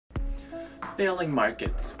Failing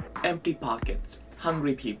markets, empty pockets,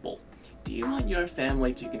 hungry people. Do you want your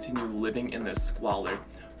family to continue living in this squalor,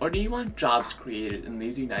 or do you want jobs created in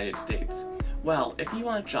these United States? Well, if you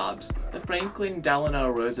want jobs, the Franklin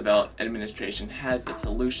Delano Roosevelt administration has a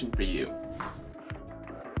solution for you.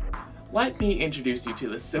 Let me introduce you to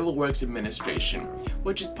the Civil Works Administration,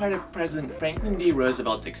 which is part of President Franklin D.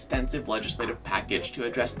 Roosevelt's extensive legislative package to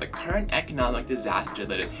address the current economic disaster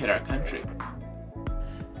that has hit our country.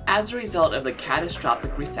 As a result of the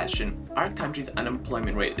catastrophic recession, our country's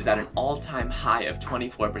unemployment rate is at an all-time high of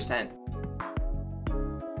 24%.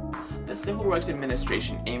 The Civil Works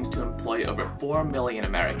Administration aims to employ over 4 million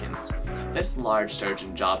Americans. This large surge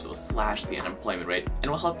in jobs will slash the unemployment rate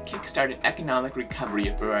and will help kickstart an economic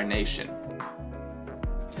recovery for our nation.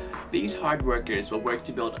 These hard workers will work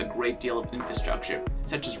to build a great deal of infrastructure,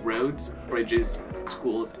 such as roads, bridges,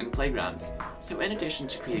 schools, and playgrounds. So in addition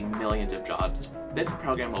to creating millions of jobs, this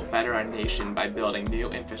program will better our nation by building new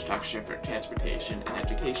infrastructure for transportation and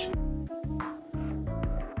education.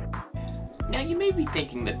 Now you may be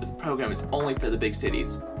thinking that this program is only for the big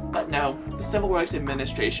cities, but no, the Civil Works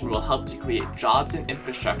Administration will help to create jobs and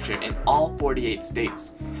infrastructure in all 48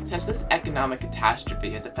 states, since this economic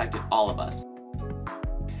catastrophe has affected all of us.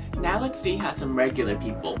 Now let's see how some regular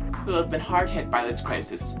people, who have been hard hit by this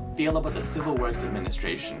crisis, feel about the Civil Works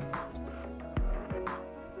Administration.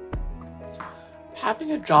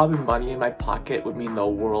 Having a job and money in my pocket would mean the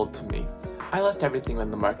world to me. I lost everything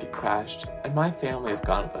when the market crashed, and my family has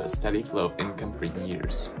gone without a steady flow of income for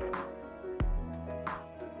years.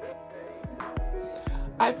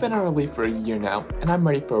 I've been on relief for a year now, and I'm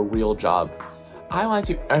ready for a real job. I want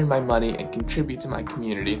to earn my money and contribute to my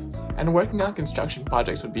community, and working on construction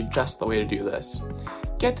projects would be just the way to do this.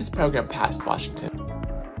 Get this program passed, Washington.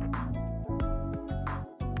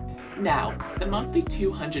 Now, the monthly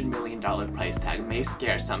 $200 million price tag may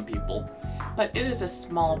scare some people, but it is a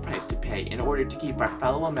small price to pay in order to keep our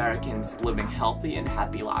fellow Americans living healthy and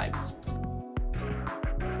happy lives.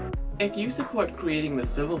 If you support creating the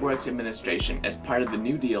Civil Works Administration as part of the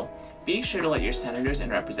New Deal, be sure to let your senators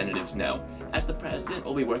and representatives know, as the President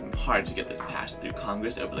will be working hard to get this passed through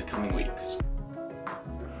Congress over the coming weeks.